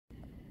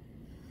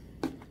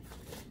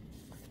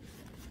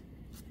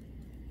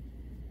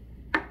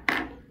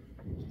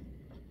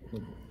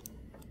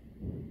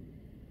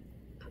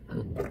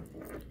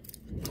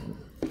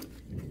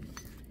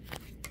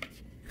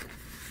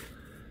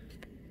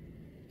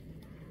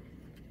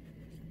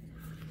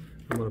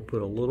I'm going to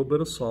put a little bit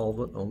of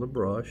solvent on the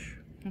brush.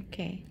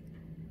 Okay.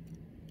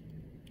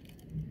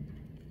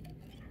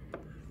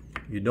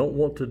 You don't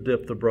want to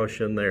dip the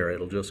brush in there,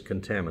 it'll just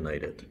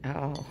contaminate it.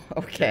 Oh,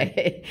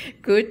 okay.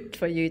 Good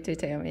for you to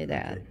tell me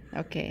that.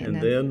 Okay. And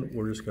then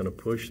we're just going to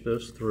push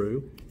this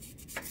through.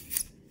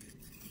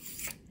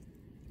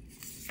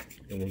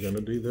 And we're going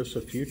to do this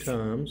a few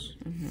times.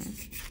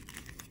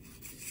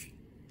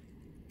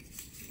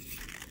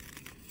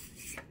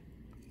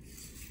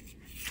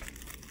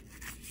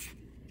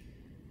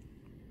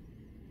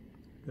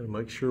 Got to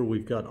make sure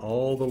we've got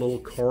all the little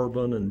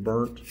carbon and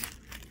burnt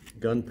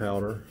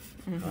gunpowder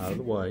out of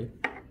the way.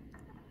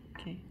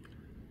 Okay.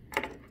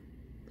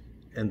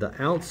 And the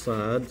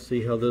outside,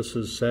 see how this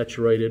is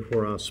saturated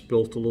where I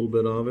spilt a little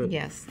bit of it?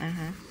 Yes.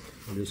 I'm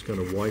just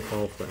going to wipe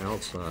off the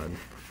outside.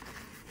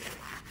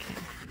 Okay.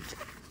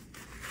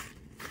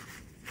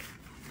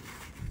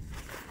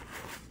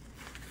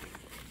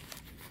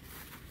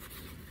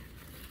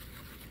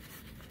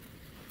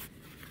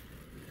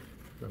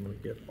 I'm going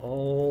to get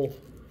all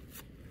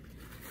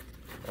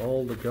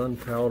the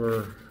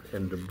gunpowder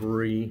and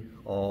debris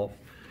off.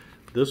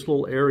 This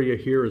little area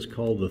here is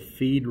called the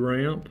feed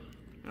ramp.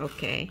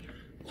 Okay.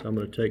 So I'm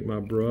going to take my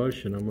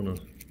brush and I'm going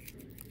to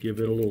give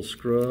it a little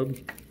scrub.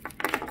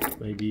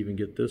 Maybe even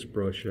get this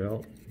brush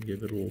out,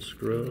 give it a little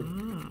scrub.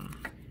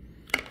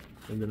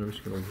 And then I'm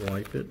just going to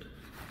wipe it.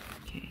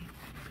 Okay.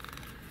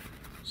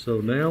 So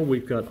now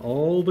we've got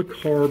all the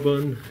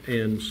carbon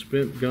and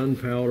spent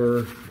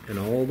gunpowder and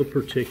all the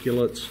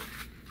particulates.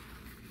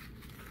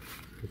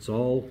 It's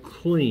all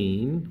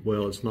clean.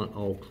 Well, it's not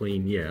all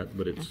clean yet,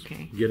 but it's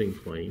getting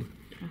clean.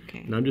 Okay.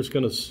 And I'm just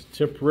going to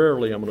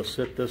temporarily, I'm going to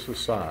set this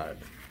aside.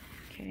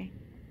 Okay.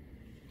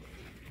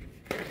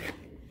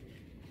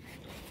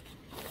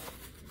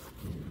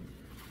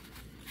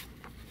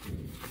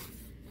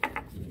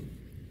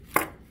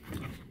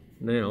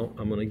 Now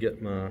I'm going to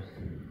get my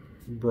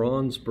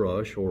bronze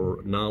brush or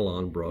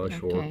nylon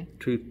brush or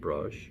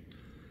toothbrush,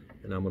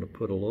 and I'm going to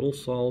put a little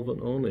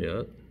solvent on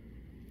it.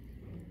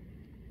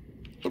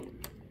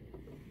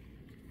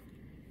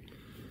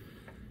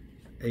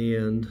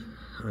 And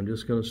I'm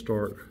just going to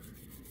start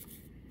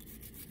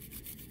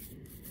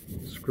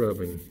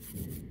scrubbing.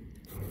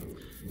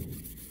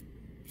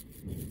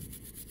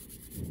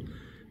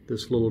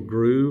 This little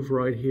groove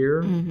right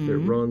here that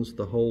runs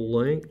the whole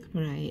length,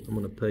 Right. I'm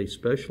going to pay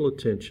special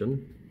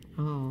attention.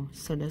 Oh,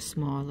 so the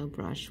smaller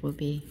brush will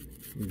be...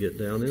 Get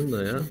down in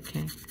that.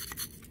 Okay.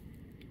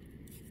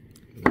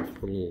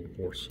 Put a little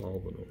more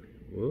solvent on it.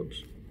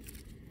 Whoops.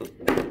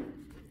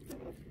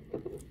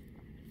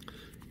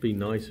 Be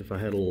nice if I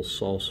had a little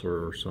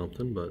saucer or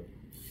something, but...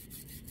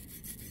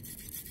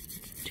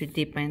 To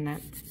dip in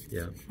that?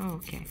 Yeah. Oh,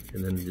 okay.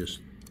 And then just...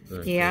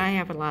 Yeah, I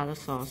have a lot of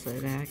saucer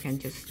that I can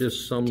just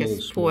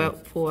pour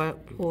a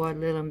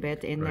little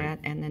bit in that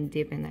and then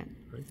dip in that.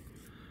 Right.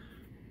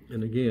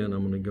 And again,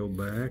 I'm going to go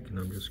back and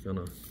I'm just going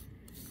to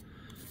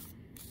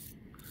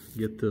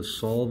get this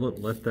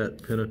solvent, let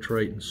that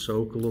penetrate and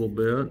soak a little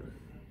bit.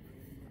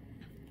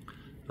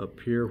 Up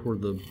here where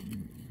the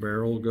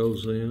barrel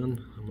goes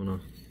in, I'm going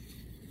to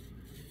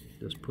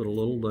just put a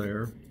little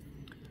there.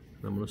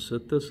 I'm going to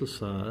set this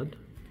aside,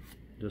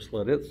 just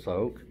let it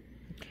soak.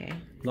 Okay.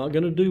 Not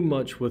going to do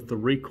much with the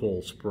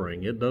recoil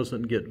spring. It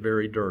doesn't get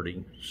very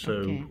dirty,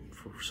 so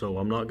so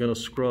I'm not going to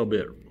scrub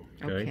it.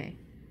 Okay.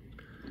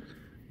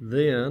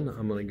 Then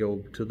I'm going to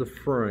go to the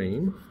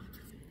frame,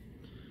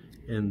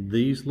 and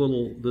this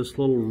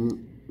little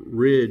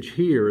ridge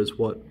here is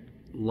what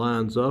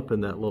lines up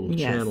in that little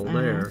channel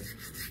there.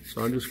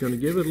 So I'm just going to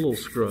give it a little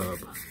scrub.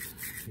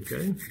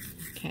 Okay.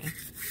 Okay.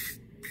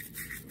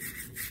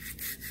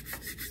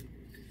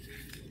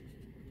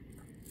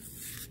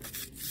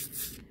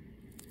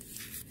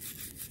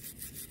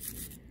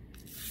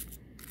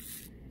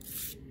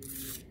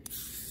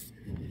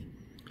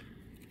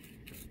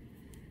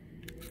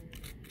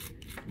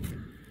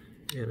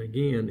 And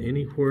again,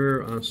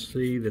 anywhere I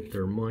see that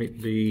there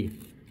might be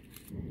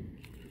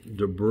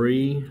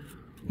debris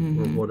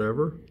or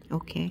whatever,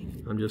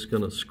 I'm just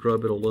going to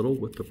scrub it a little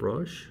with the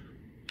brush.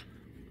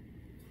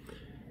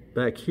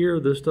 Back here,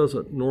 this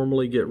doesn't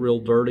normally get real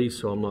dirty,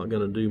 so I'm not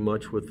going to do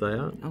much with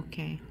that.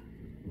 Okay.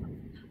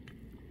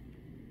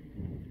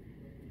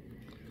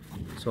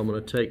 So I'm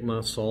going to take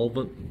my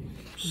solvent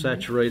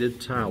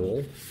saturated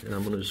towel, and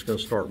I'm just going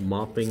to start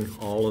mopping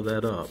all of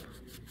that up.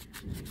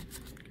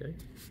 Okay.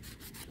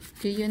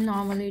 Do you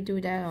normally do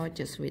that or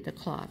just with the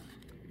cloth?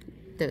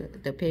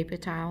 The paper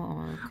towel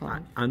or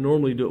cloth? I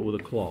normally do it with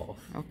a cloth.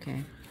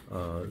 Okay.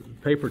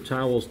 Paper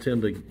towels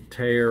tend to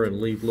tear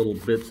and leave little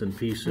bits and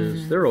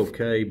pieces. They're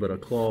okay, but a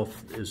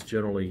cloth is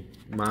generally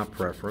my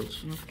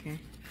preference. Okay.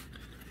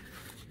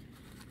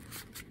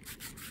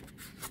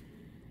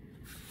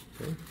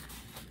 Okay.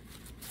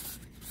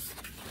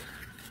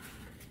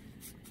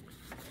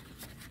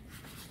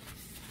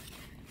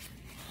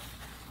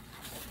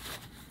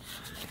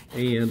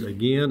 And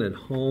again, at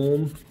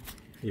home,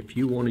 if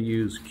you want to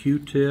use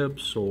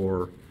Q-tips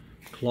or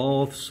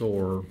cloths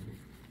or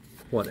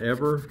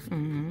whatever,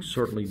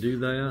 certainly do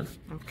that.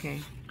 Okay.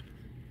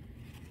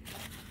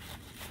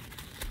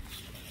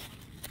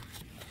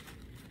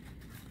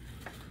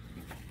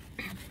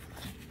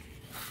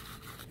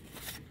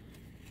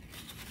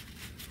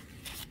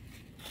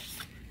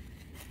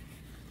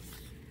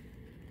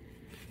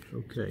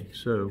 Okay,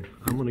 so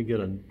I'm going to get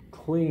a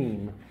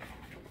clean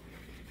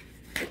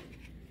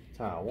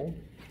towel.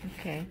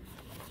 Okay.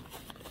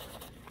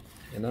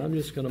 And I'm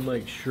just going to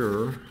make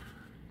sure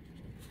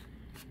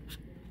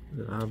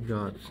that I've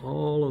got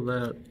all of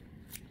that,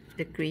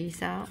 the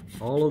grease out,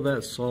 all of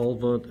that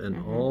solvent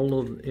and all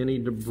of any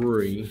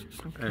debris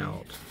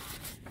out.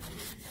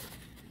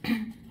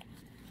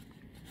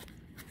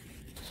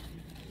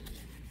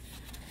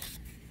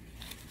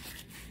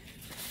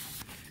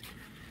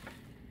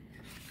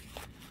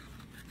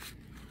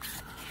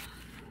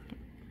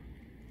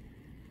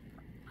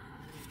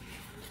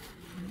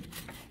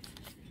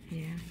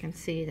 Yeah, I can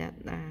see that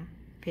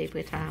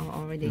paper towel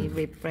already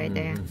ripped right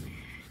there.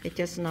 It's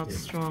just not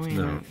strong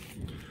enough.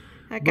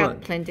 I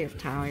got plenty of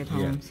towel at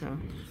home, so.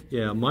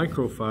 Yeah,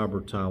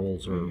 microfiber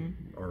towels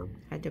are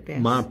the best.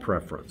 My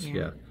preference.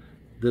 Yeah.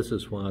 This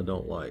is why I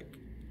don't like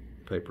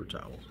paper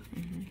towels.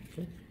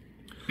 Okay.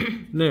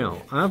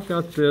 Now I've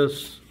got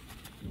this.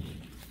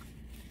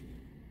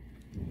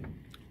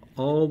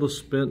 All the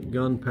spent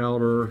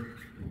gunpowder.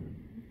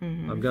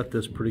 I've got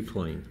this pretty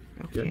clean.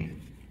 Okay.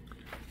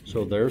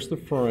 So there's the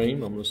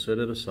frame. I'm going to set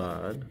it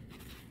aside.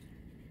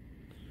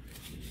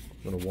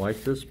 I'm going to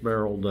wipe this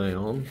barrel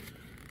down.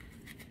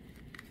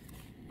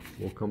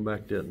 We'll come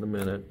back to it in a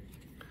minute.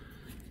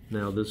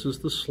 Now this is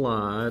the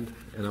slide,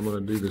 and I'm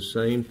going to do the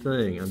same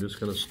thing. I'm just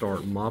going to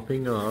start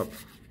mopping up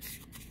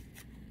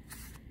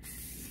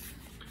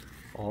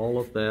all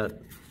of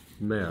that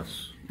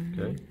mess.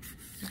 Okay?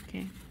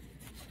 Okay.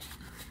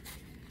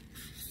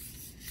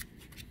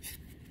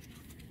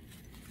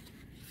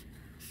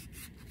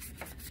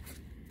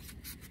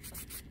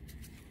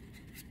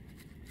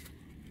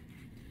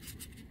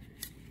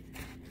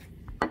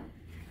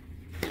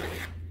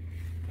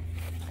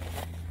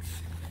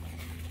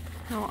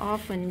 How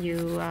often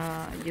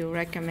you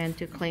recommend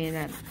to clean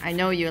it? I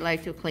know you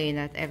like to clean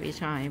it every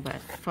time, but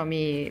for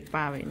me,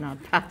 probably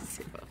not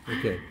possible.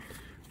 Okay.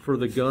 For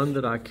the gun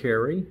that I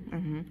carry,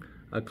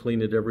 I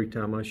clean it every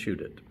time I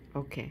shoot it.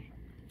 Okay.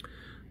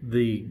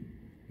 The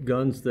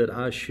guns that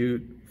I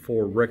shoot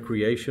for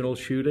recreational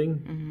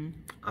shooting,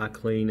 I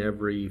clean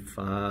every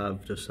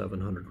 500 to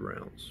 700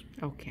 rounds.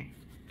 Okay.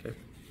 Okay.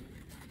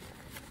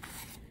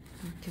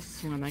 I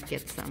just want to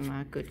get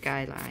some good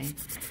guideline.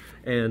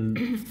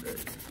 And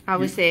I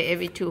would say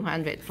every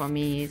 200 for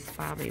me is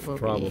probably will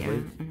be.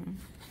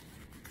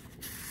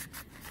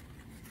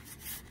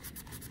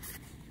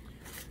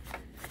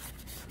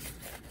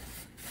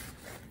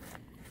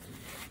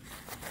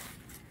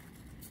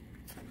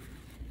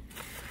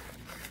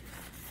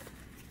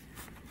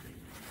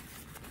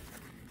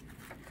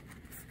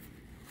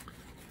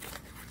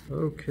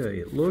 Okay,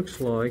 it looks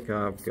like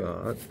I've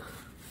got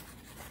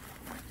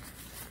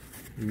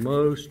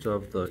most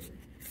of the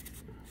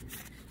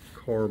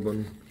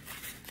carbon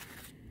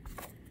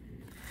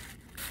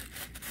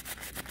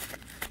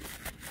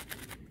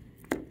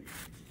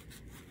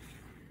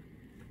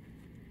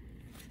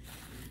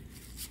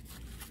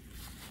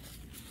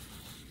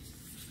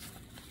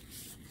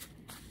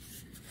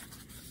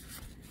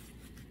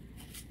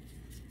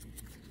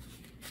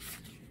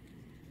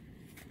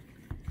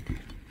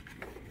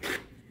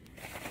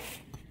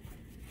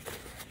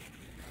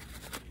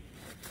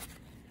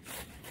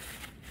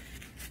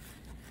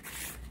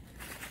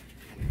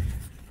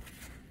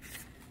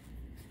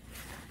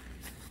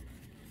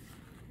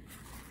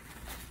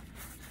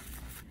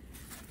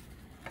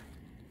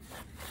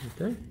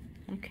Okay.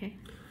 Okay.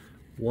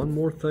 One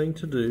more thing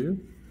to do.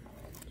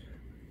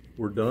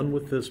 We're done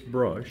with this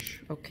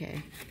brush.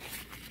 Okay.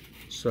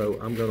 So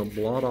I'm going to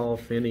blot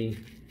off any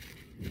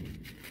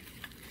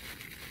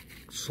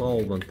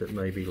solvent that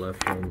may be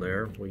left on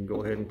there. We can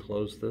go ahead and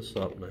close this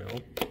up now.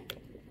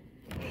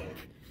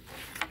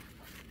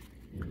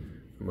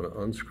 I'm going to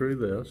unscrew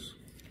this.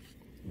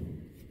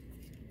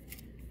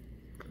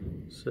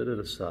 Set it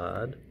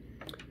aside.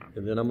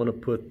 And then I'm going to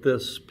put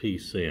this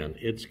piece in.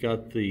 It's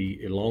got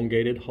the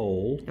elongated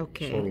hole,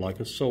 okay, sort of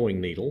like a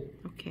sewing needle.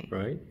 Okay.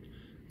 Right?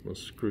 I'm going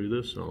to screw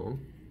this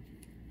on.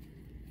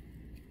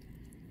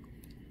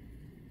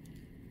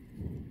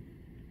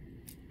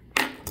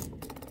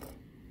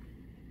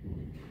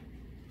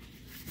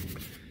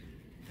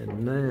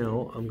 And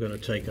now I'm going to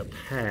take a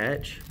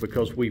patch,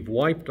 because we've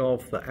wiped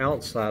off the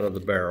outside of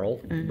the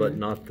barrel, but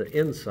not the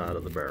inside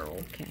of the barrel.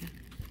 Okay.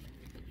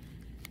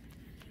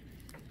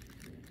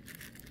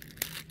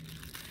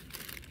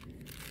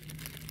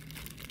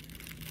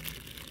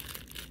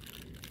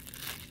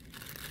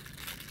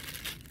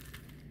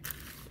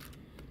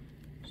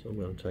 So I'm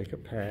going to take a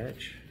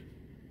patch,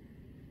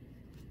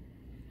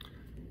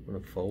 I'm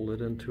going to fold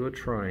it into a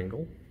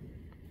triangle.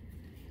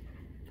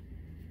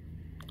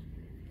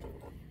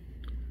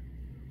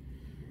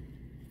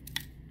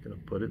 Going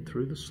to put it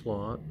through the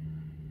slot.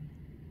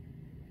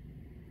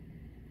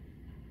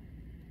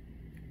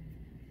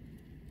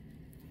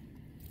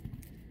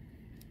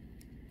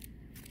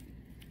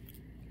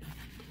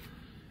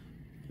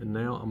 And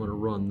now I'm going to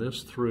run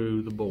this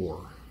through the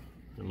bore.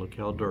 And look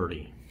how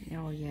dirty.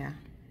 Oh, yeah.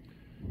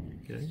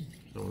 Okay,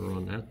 so I'm going to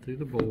run that through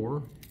the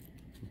bore,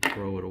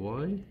 throw it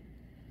away.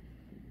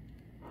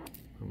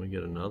 me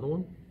get another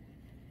one.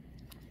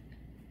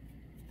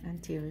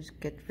 Until you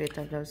get rid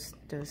of those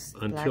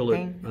until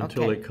black it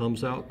until okay. it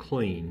comes out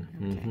clean.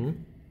 Okay.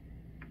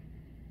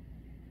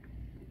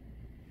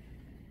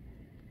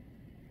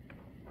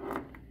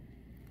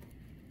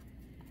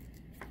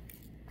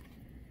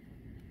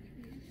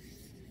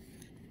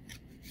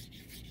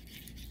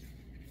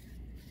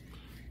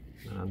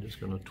 I'm just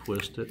going to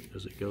twist it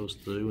as it goes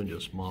through and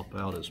just mop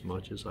out as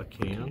much as I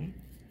can.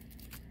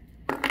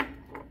 Okay.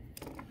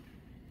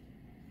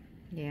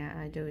 Yeah,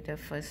 I do the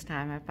first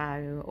time I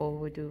probably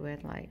overdo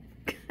it like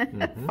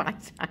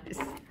 5 times.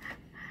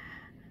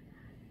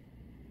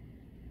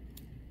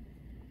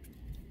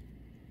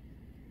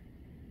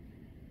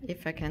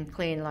 If I can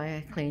clean like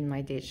I clean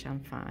my dish,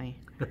 I'm fine.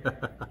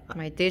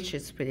 My dish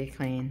is pretty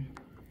clean.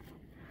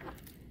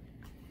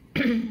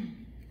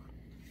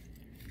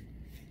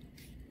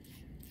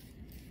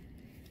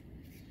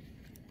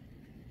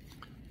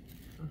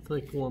 I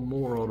think one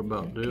more ought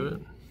about do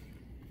it.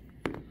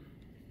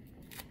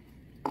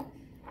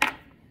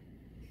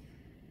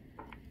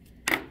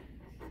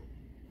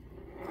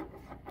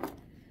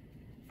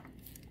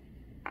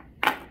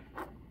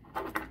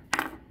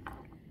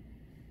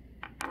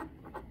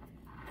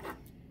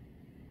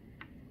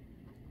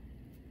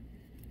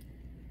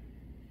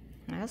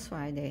 That's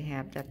why they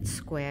have that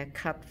square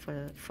cut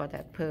for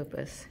that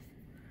purpose.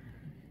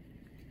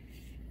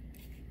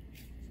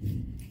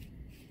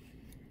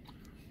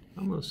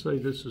 I'm going to say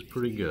this is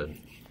pretty good.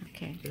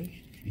 Okay.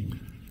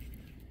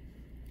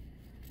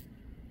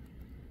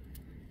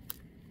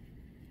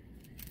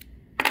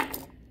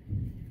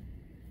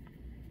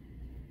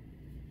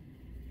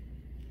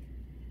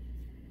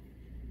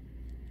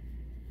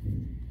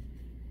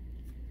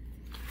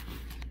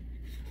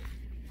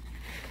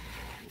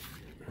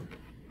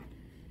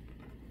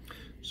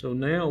 So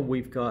now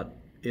we've got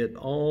it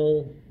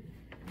all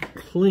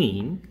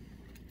clean.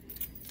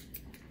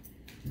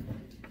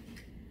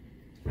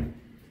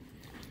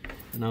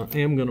 And I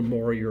am going to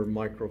borrow your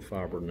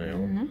microfiber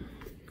now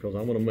because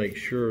I want to make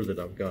sure that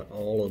I've got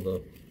all of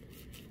the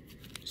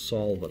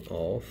solvent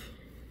off.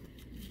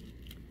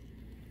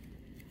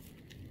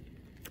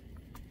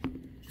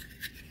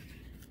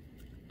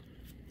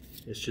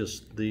 It's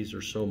just these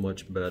are so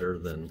much better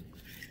than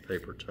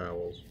paper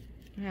towels.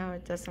 No,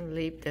 it doesn't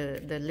leave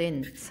the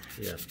lint.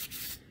 Yeah.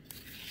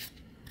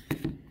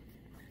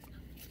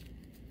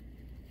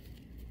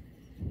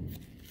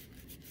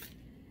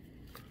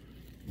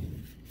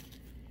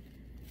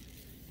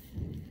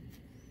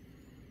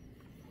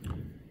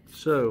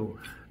 So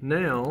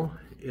now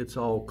it's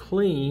all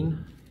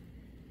clean,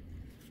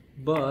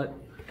 but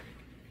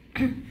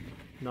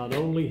not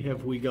only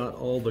have we got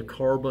all the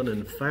carbon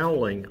and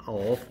fouling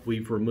off,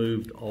 we've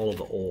removed all of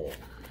the oil.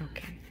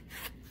 Okay.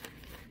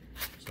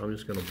 So I'm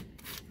just going to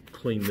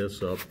clean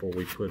this up before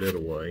we put it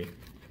away.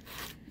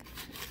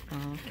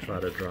 Okay. Try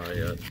to dry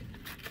it.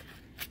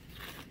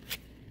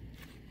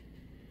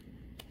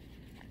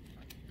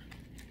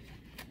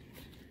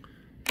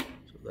 So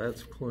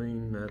that's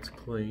clean, that's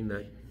clean.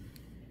 That.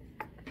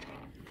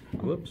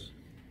 Whoops.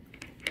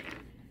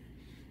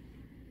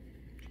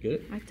 Get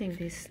it? I think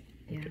this,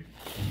 yeah. Okay.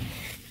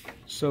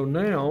 So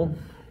now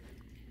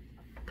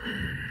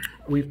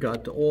we've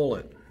got to oil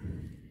it.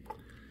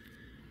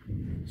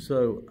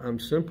 So I'm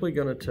simply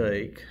going to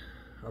take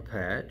a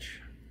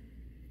patch.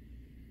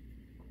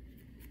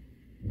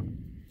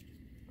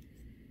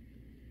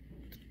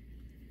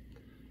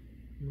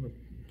 I'm going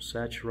to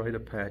saturate a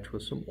patch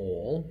with some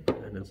oil,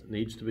 and it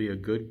needs to be a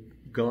good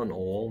gun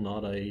oil,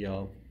 not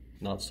a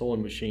not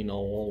sewing machine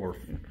oil or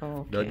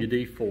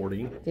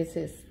WD-40. This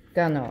is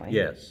gun oil?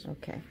 Yes.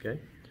 Okay. Okay.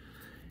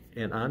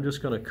 And I'm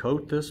just going to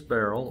coat this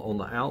barrel on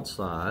the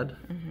outside.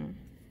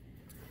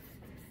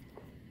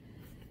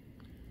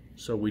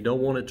 So we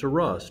don't want it to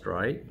rust,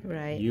 right?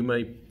 Right. You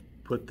may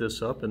put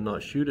this up and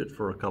not shoot it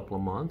for a couple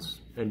of months,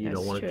 and you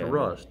don't want it to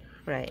rust.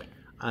 Right.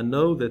 I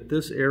know that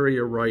this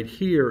area right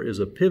here is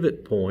a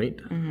pivot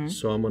point,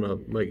 so I'm going to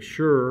make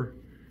sure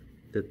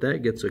that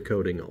that gets a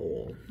coating of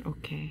oil.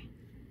 Okay.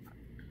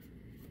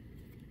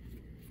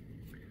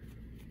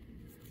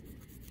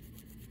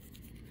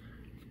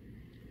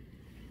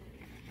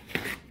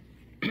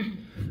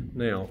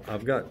 Now,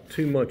 I've got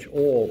too much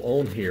oil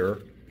on here,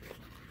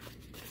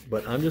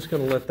 but I'm just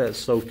going to let that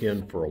soak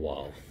in for a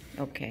while.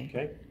 Okay.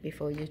 Okay.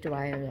 Before you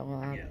dry it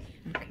all out. Yes.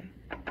 Okay.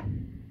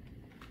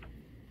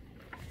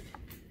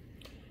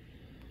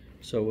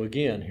 So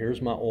again, here's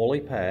my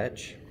oily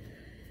patch.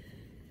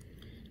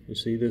 You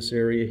see this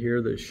area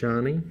here that's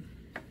shiny?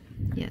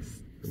 Yes.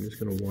 I'm just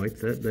going to wipe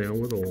that down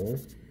with oil.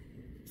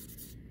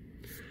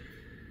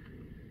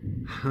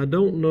 I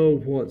don't know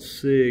what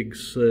SIG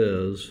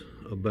says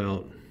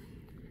about...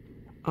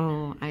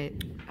 Oh, I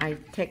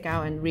take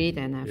out and read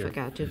and I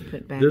forgot to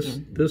put back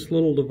in. This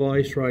little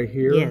device right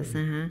here, yes,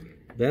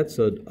 that's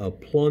a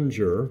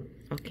plunger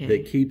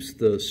that keeps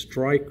the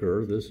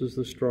striker. This is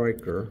the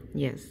striker.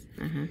 Yes,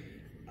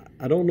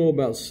 I don't know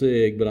about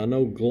SIG, but I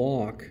know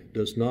Glock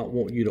does not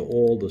want you to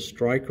oil the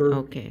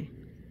striker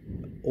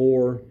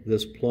or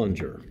this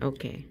plunger.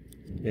 Okay.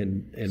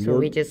 And so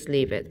we just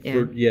leave it.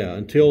 Yeah,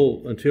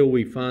 until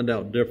we find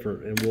out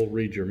different, and we'll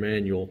read your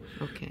manual.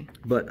 Okay.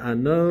 But I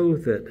know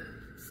that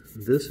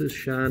this is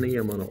shiny.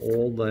 I'm going to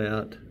oil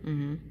that.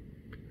 Mm-hmm.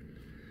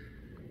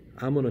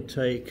 I'm going to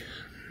take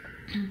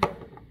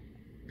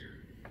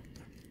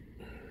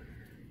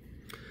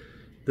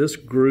this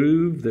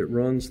groove that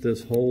runs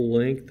this whole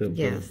length of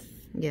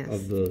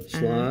the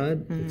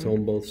slide. It's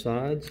on both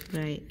sides.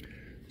 Right.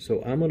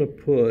 So I'm going to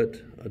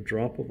put a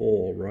drop of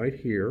oil right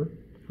here.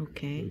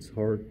 Okay. It's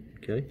hard.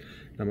 Okay.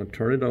 I'm going to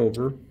turn it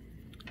over.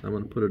 I'm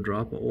going to put a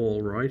drop of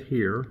oil right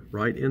here,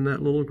 right in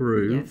that little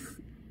groove. Yes.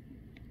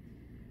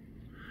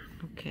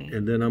 Okay.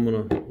 And then I'm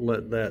going to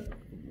let that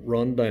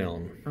run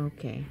down.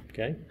 Okay.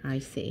 Okay. I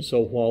see. So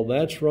while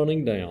that's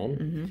running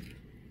down,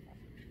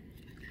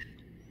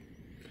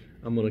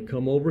 I'm going to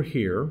come over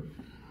here.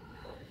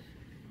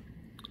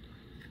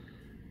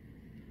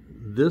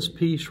 This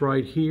piece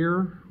right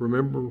here,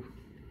 remember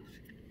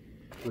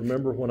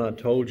when I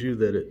told you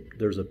that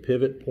there's a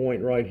pivot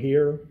point right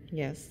here?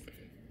 Yes.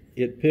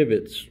 It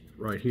pivots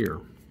right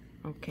here.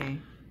 Okay.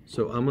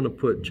 So I'm going to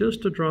put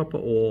just a drop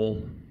of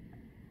oil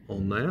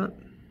on that.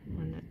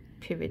 On the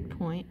pivot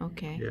point,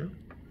 okay. Yeah.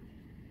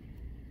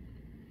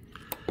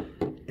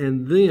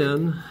 And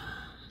then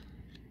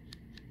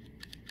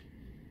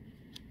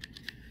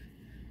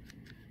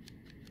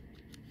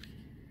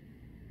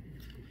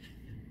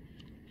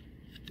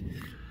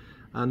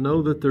I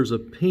know that there's a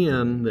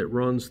pin that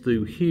runs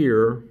through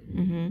here.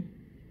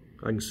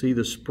 I can see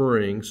the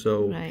spring,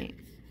 so right.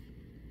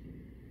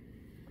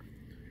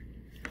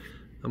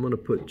 I'm going to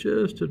put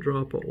just a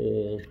drop of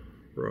oil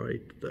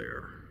right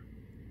there.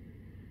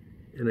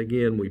 And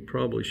again, we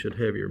probably should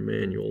have your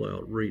manual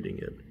out reading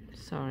it.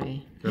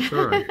 Sorry. That's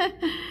all right.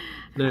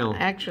 Now,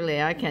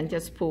 actually, I can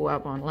just pull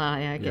up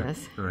online, I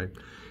guess. All right.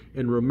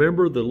 And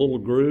remember the little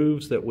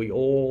grooves that we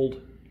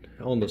oiled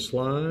on the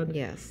slide?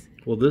 Yes.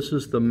 Well, this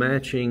is the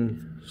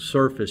matching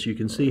surface. You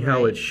can see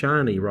how it's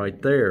shiny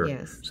right there.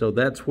 Yes. So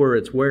that's where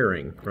it's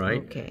wearing,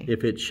 right? Okay.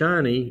 If it's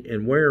shiny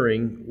and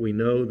wearing, we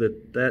know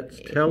that that's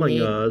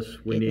telling us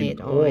we need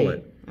to oil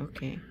it.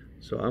 Okay.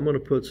 So I'm going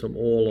to put some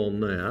oil on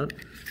that,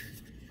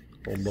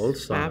 on both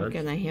sides. Bob's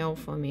going to help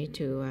for me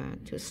to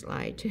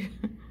slide too.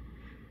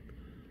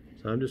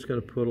 So I'm just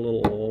going to put a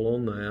little oil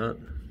on that,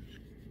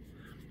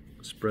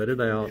 spread it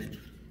out.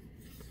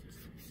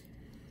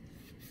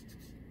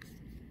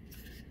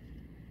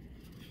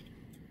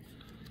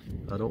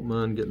 I don't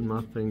mind getting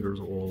my fingers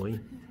oily.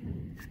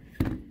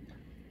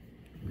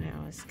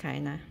 Well, it's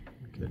kind of...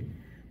 Okay.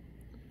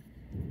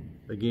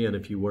 Again,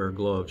 if you wear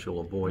gloves, you'll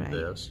avoid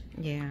this.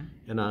 Yeah.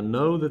 And I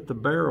know that the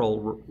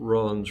barrel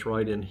runs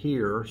right in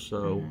here,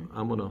 so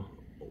I'm going to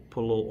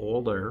put a little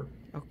oil there.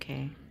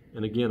 Okay.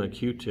 And again, a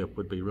Q-tip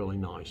would be really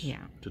nice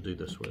to do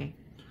this with.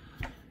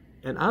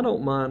 And I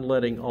don't mind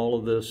letting all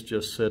of this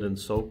just sit and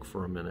soak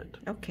for a minute.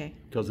 Okay.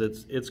 Because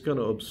it's going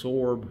to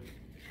absorb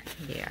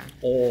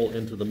oil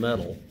into the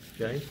metal,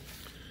 okay?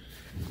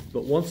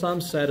 But once I'm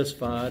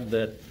satisfied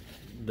that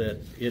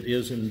it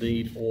is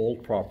indeed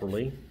oiled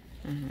properly,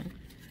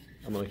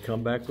 I'm going to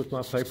come back with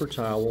my paper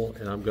towel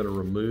and I'm going to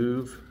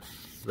remove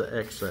the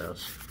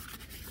excess.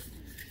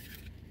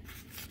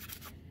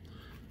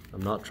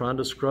 I'm not trying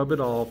to scrub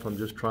it off, I'm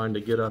just trying to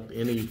get up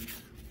any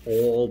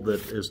oil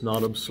that is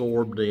not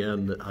absorbed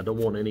in. I don't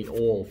want any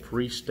oil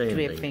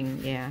freestanding. Dripping,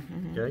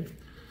 Okay?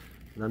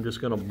 And I'm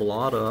just going to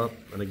blot up,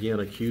 and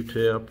again, a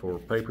Q-tip or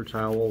paper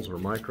towels or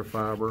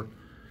microfiber.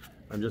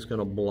 I'm just going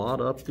to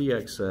blot up the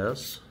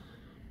excess.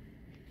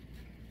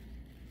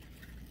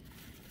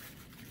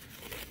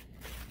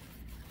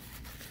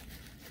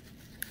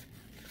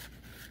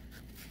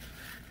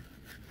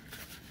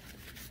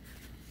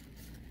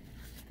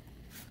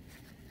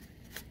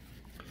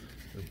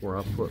 And where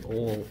I put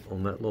oil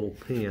on that little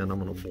pin, I'm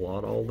going to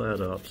blot all that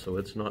up so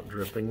it's not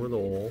dripping with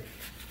oil.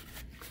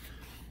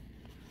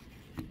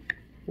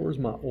 Where's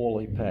my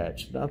oily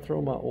patch? Did I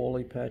throw my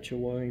oily patch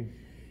away?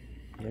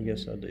 I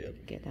guess I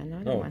did. Get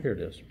another one. Oh, here it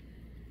is.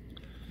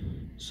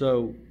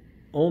 So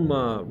on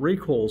my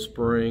recoil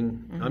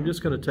spring, I'm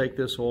just going to take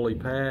this oily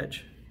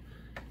patch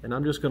and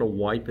I'm just going to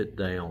wipe it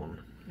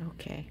down.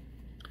 Okay.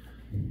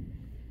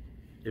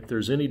 If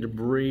there's any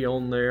debris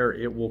on there,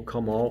 it will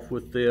come off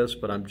with this,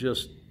 but I'm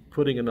just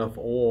putting enough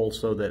oil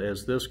so that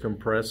as this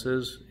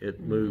compresses,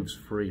 it moves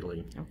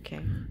freely. Okay.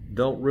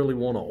 Don't really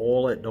want to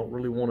oil it, don't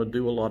really want to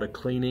do a lot of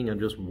cleaning, I'm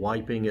just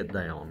wiping it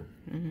down.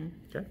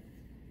 Okay?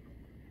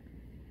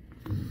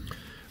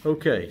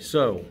 Okay,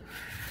 so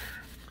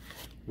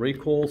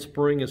recoil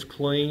spring is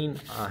clean.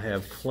 I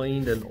have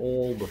cleaned and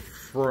oiled the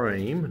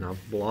frame, and I've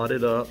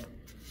blotted up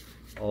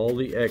all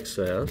the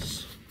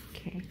excess.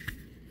 Okay.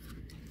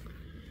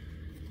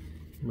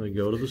 I'm going to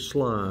go to the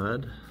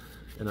slide,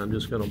 and I'm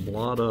just going to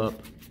blot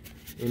up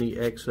any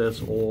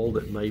excess oil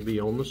that may be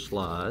on the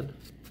slide.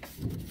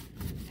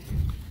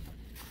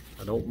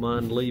 I don't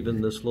mind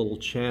leaving this little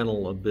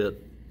channel a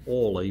bit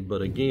oily,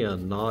 but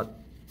again, not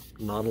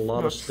a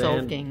lot of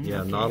soaking.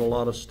 Yeah, not a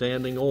lot of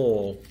standing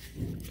oil.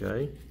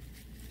 Okay.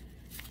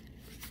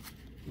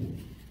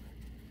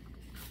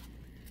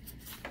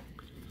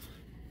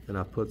 And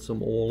I put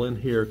some oil in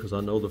here because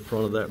I know the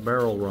front of that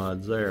barrel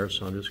rides there,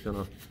 so I'm just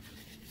gonna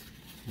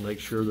make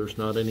sure there's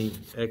not any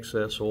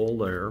excess oil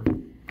there.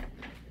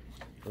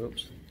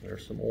 Oops,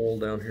 there's some oil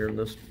down here in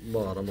this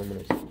bottom. I'm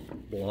gonna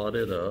blot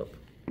it up.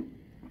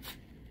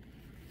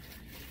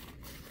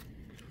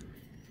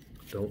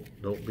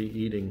 Don't be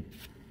eating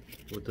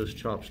with this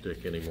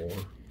chopstick anymore.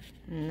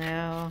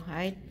 No,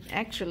 I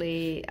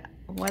actually,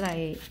 what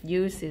I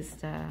use is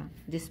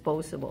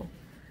disposable.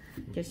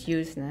 Just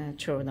use and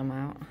throw them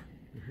out.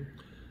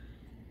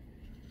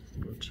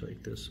 I'm going to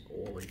take this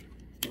oily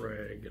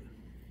rag and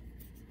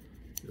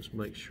just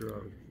make sure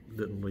I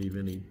didn't leave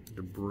any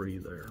debris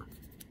there.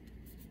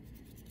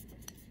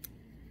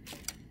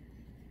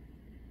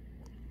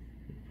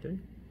 Okay.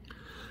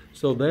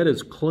 So that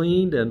is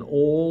cleaned and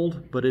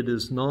oiled, but it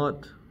is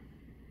not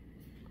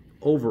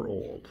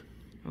over-oiled.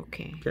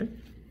 Okay. Okay.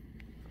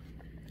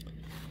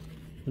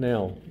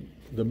 Now,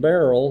 the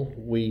barrel,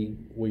 we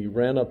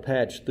ran a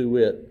patch through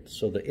it,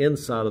 so the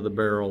inside of the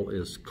barrel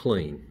is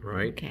clean,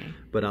 right? Okay.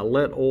 But I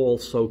let oil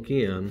soak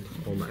in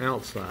on the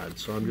outside,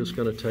 so I'm just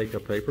going to take a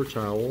paper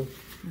towel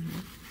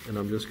and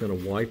I'm just going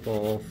to wipe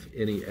off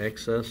any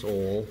excess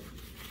oil.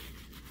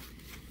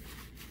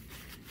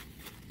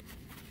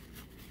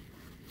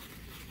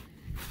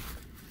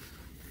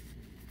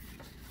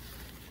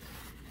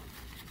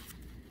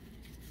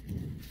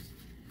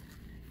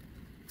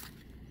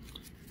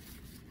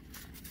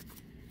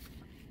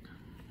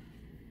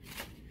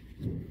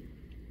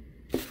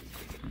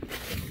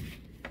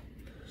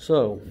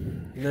 So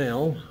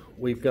now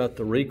we've got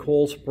the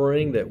recoil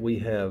spring that we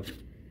have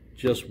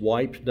just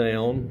wiped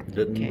down,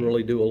 didn't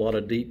really do a lot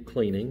of deep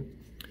cleaning.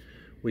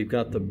 We've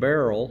got the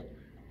barrel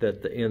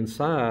that the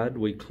inside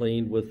we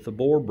cleaned with the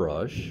bore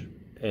brush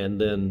and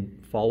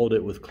then followed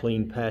it with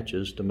clean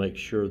patches to make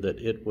sure that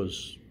it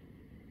was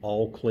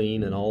all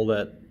clean and all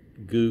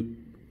that goop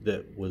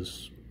that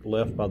was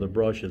left by the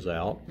brush is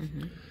out.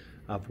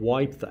 I've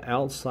wiped the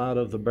outside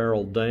of the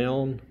barrel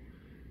down,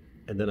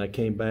 and then I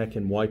came back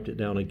and wiped it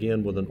down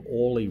again with an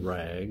oily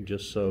rag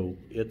just so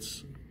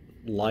it's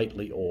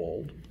lightly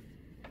oiled.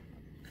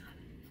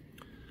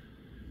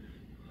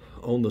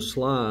 On the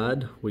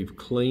slide, we've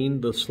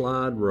cleaned the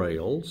slide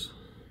rails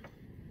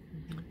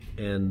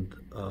and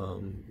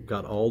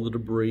got all the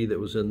debris that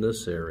was in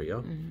this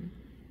area.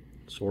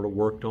 Sort of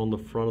worked on the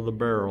front of the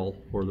barrel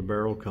where the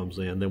barrel comes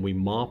in. Then we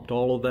mopped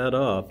all of that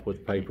up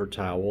with paper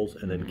towels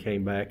and then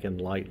came back and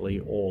lightly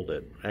oiled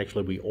it.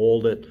 Actually, we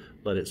oiled it,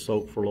 let it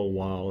soak for a little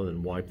while, and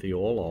then wiped the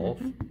oil off.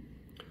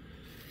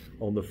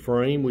 On the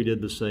frame, we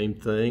did the same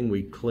thing.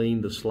 We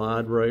cleaned the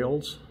slide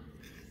rails.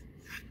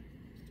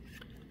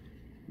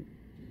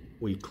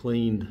 We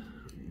cleaned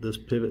this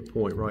pivot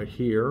point right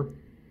here.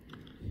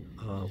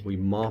 We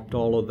mopped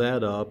all of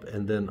that up,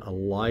 and then a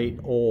light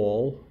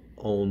oil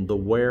on the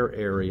wear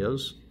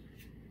areas,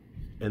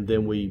 and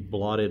then we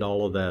blotted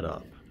all of that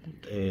up.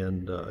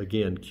 And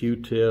again,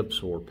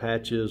 Q-tips or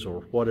patches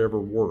or whatever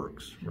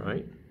works,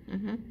 right?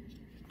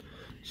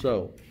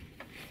 So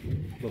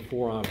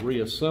before I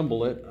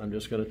reassemble it, I'm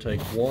just going to take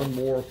one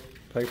more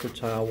paper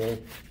towel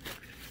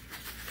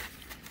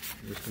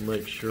just to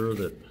make sure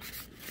that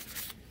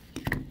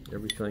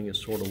everything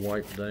is sort of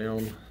wiped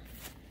down.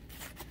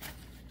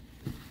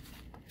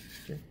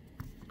 Okay.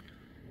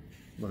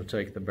 I'm going to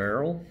take the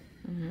barrel.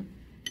 I'm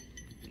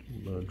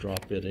going to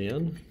drop it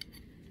in.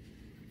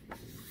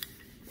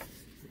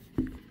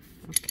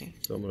 Okay.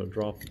 So I'm going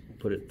to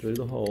put it through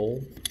the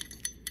hole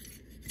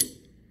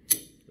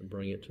and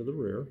bring it to the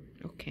rear.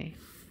 Okay.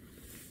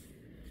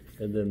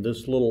 And then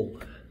this little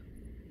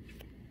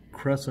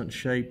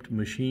crescent-shaped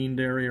machined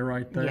area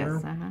right there.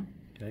 Yes,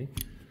 Okay.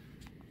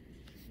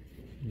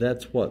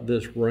 That's what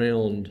this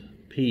round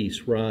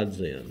piece rides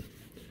in.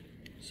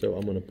 So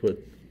I'm going to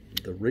put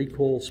the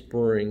recoil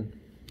spring.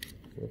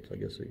 Oops, I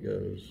guess it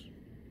goes.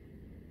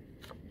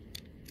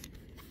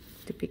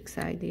 The big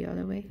side the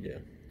other way. Yeah.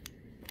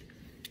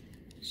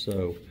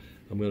 So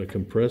I'm going to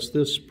compress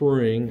this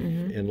spring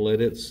and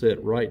let it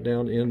sit right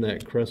down in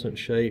that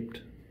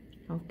crescent-shaped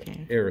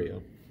area.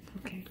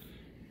 Okay.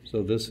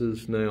 So this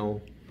is now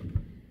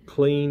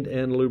cleaned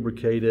and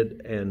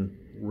lubricated and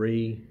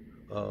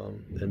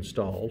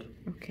installed.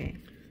 Okay.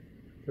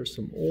 There's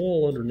some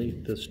oil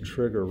underneath this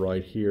trigger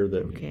right here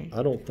that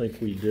I don't think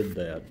we did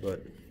that,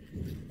 but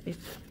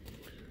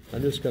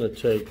I'm just going to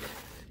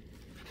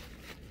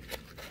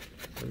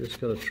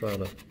try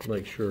to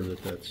make sure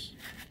that that's,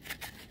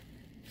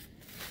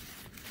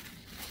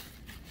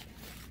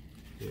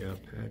 yeah,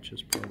 patch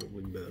is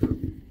probably better.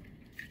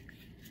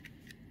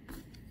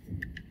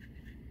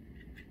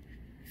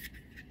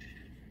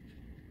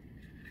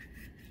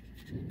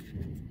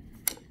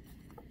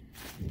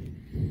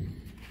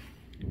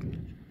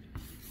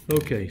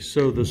 Okay,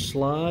 so the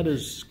slide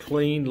is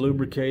cleaned,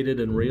 lubricated,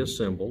 and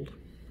reassembled.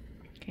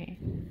 Okay.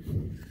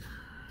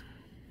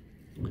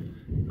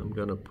 I'm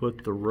going to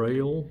put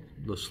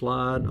the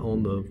slide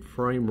on the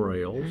frame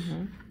rails.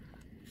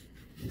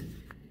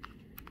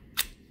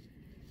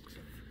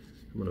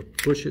 I'm going to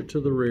push it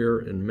to the rear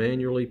and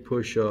manually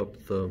push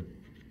up the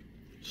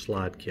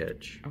slide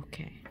catch.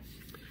 Okay.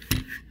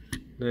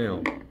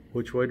 Now,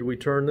 which way do we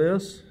turn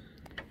this?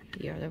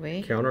 The other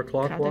way.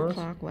 Counterclockwise?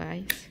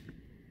 Counterclockwise.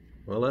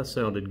 Well, that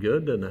sounded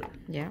good, didn't it?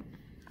 Yeah.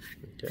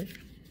 Okay.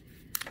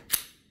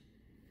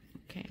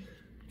 Okay.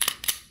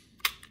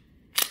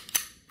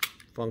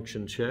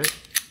 Function check.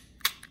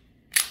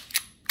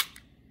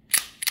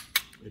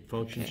 It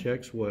function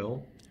checks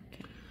well.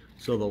 Okay.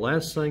 So the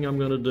last thing I'm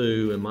going to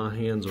do, and my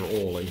hands are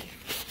oily,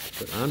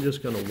 but I'm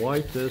just going to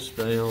wipe this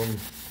down,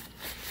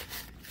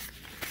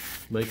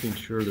 making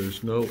sure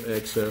there's no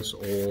excess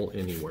oil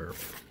anywhere.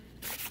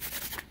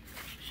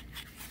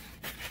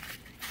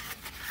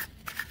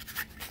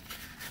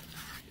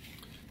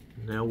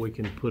 Now we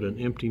can put an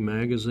empty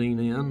magazine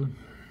in.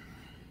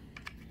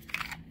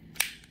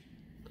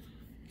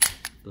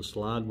 The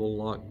slide will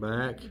lock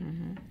back.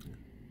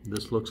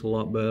 This looks a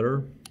lot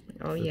better.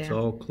 Oh yeah. It's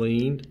all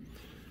cleaned.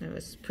 It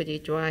was pretty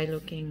dry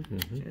looking.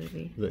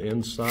 The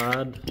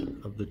inside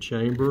of the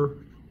chamber,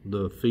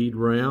 the feed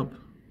ramp,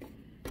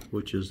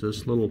 which is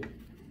this little,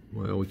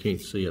 well, we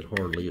can't see it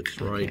hardly. It's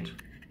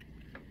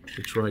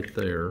right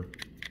there.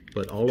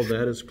 But all of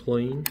that is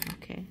clean.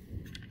 Okay.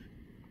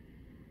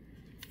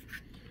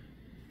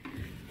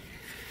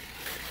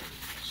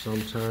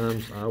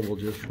 Sometimes I will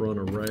just run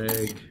a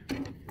rag,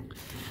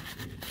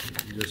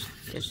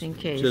 just in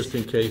case. Just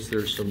in case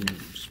there's some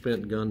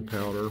spent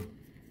gunpowder.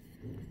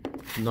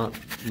 Not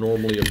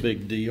normally a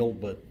big deal,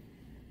 but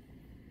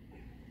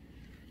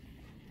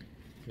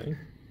okay.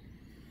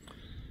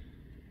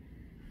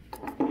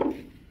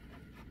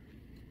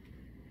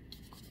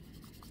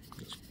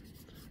 Just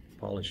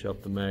polish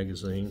up the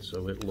magazine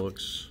so it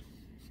looks.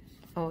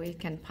 Oh, you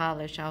can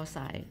polish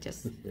outside.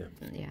 Just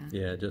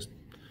yeah. Just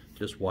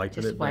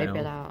wiping it down. Wipe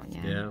it out.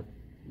 Yeah.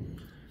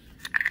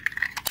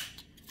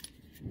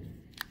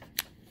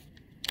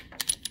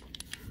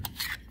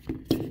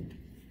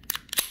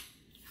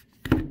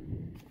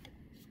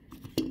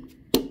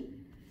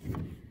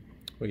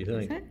 What do you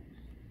think?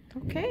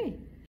 Okay.